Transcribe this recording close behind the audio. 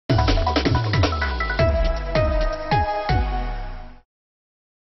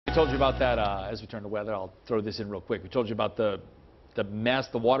told you about that as we turn to weather. I'll throw this in real quick. We told you about the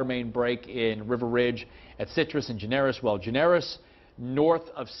water main break in River Ridge at Citrus and Generis. Well, Generis north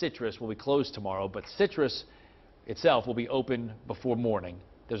of Citrus will be closed tomorrow, but Citrus itself will be open before morning.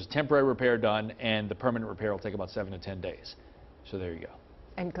 There's a temporary repair done, and the permanent repair will take about 7 to 10 days. So there you go.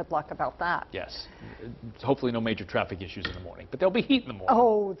 And good luck about that. Yes. Hopefully no major traffic issues in the morning, but there'll be heat in the morning.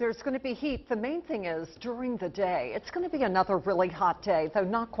 Oh, there's going to be heat. The main thing is during the day. It's going to be another really hot day, though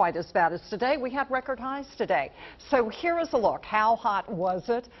not quite as bad as today. We had record highs today. So here is a look. How hot was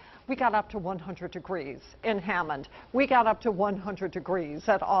it? We got up to 100 degrees in Hammond. We got up to 100 degrees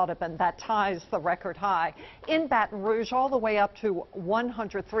at Audubon. That ties the record high. In Baton Rouge, all the way up to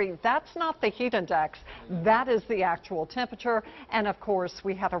 103. That's not the heat index. That is the actual temperature. And of course,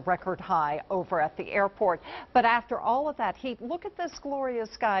 we had a record high over at the airport. But after all of that heat, look at this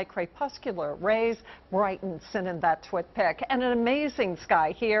glorious sky. Crepuscular rays, Brighton sent in that twit pic. And an amazing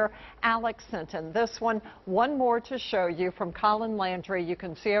sky here. Alex sent in this one. One more to show you from Colin Landry. You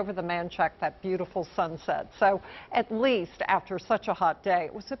can see over the Manchac that beautiful sunset. So at least after such a hot day,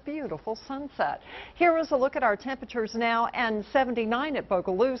 it was a beautiful sunset. Here is a look at our temperatures now, and 79 at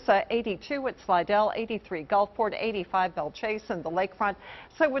Bogalusa, 82 at Slidell, 83 Gulfport, 85 Belle Chase and the lakefront.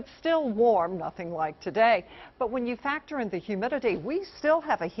 So it's still warm, nothing like today. But when you factor in the humidity, we still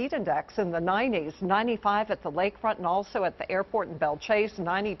have a heat index in the 90s, 95 at the lakefront and also at the airport in Belle Chase,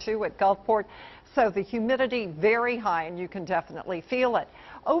 92 at Gulfport. So the humidity very high, and you can definitely feel it.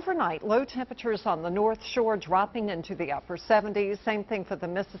 Overnight, low temperatures on the North Shore dropping into the upper 70s. Same thing for the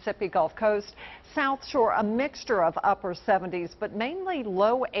Mississippi Gulf Coast. South Shore, a mixture of upper 70s, but mainly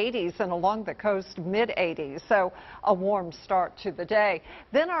low 80s, and along the coast, mid 80s. So a warm start to the day.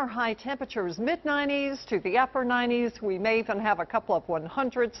 Then our high temperatures, mid 90s to the upper 90s. We may even have a couple of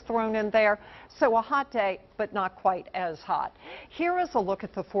 100s thrown in there. So a hot day, but not quite as hot. Here is a look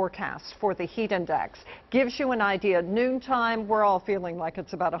at the forecast for the heat index. Gives you an idea. Noontime, we're all feeling like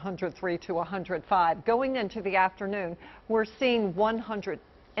it's about 103 to 105. Going into the afternoon, we're seeing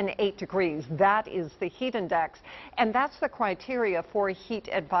 108 degrees. That is the heat index, and that's the criteria for a heat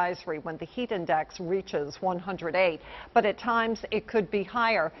advisory when the heat index reaches 108. But at times it could be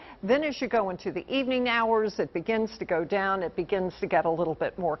higher. Then as you go into the evening hours, it begins to go down. It begins to get a little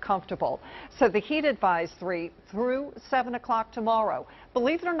bit more comfortable. So the heat advisory through 7 o'clock tomorrow.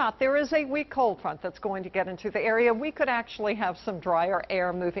 Believe it or not, there is a weak cold front that's going to get into the area. We could actually have some drier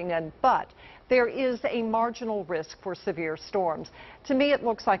air moving in, but there is a marginal risk for severe storms. To me, it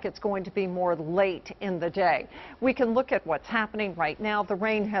looks like it's going to be more late in the day. We can look at what's happening right now. The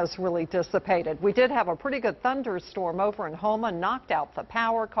rain has really dissipated. We did have a pretty good thunderstorm over in Houma, knocked out the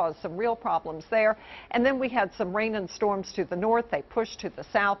power, caused some real problems there. And then we had some rain and storms to the north. They pushed to the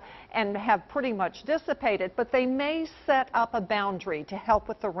south and have pretty much dissipated, but they may set up a boundary to help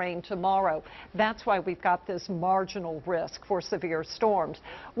with the rain tomorrow. That's why we've got this marginal risk for severe storms.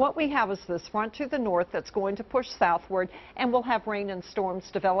 What we have is this front to the north that's going to push southward, and we'll have rain and storms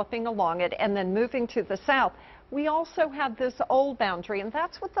developing along it, and then moving to the south. We also have this old boundary, and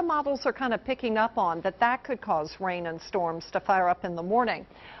that's what the models are kind of picking up on, that could cause rain and storms to fire up in the morning.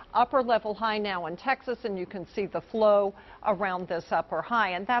 Upper level high now in Texas, and you can see the flow around this upper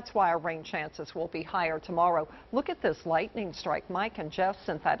high, and that's why our rain chances will be higher tomorrow. Look at this lightning strike. Mike and Jeff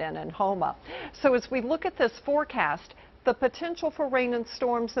sent that in Houma. So as we look at this forecast, the potential for rain and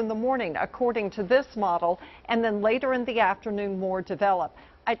storms in the morning, according to this model, and then later in the afternoon more develop.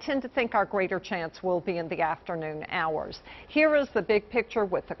 I tend to think our greater chance will be in the afternoon hours. Here is the big picture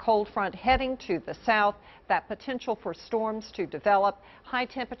with the cold front heading to the south, that potential for storms to develop. High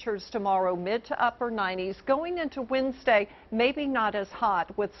temperatures tomorrow, mid to upper 90s. Going into Wednesday, maybe not as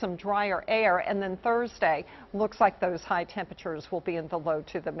hot with some drier air. And then Thursday, looks like those high temperatures will be in the low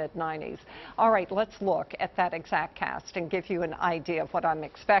to the mid 90s. All right, let's look at that exact cast and give you an idea of what I'm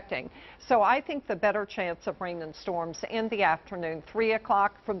expecting. So I think the better chance of rain and storms in the afternoon, 3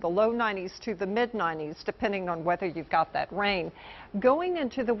 o'clock from the low 90s to the mid 90s, depending on whether you've got that rain. Going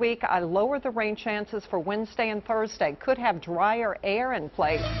into the week, I lower the rain chances for Wednesday and Thursday. Could have drier air in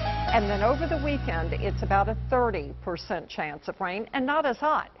place. And then over the weekend, it's about a 30% chance of rain and not as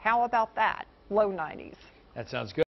hot. How about that? Low 90s. That sounds good.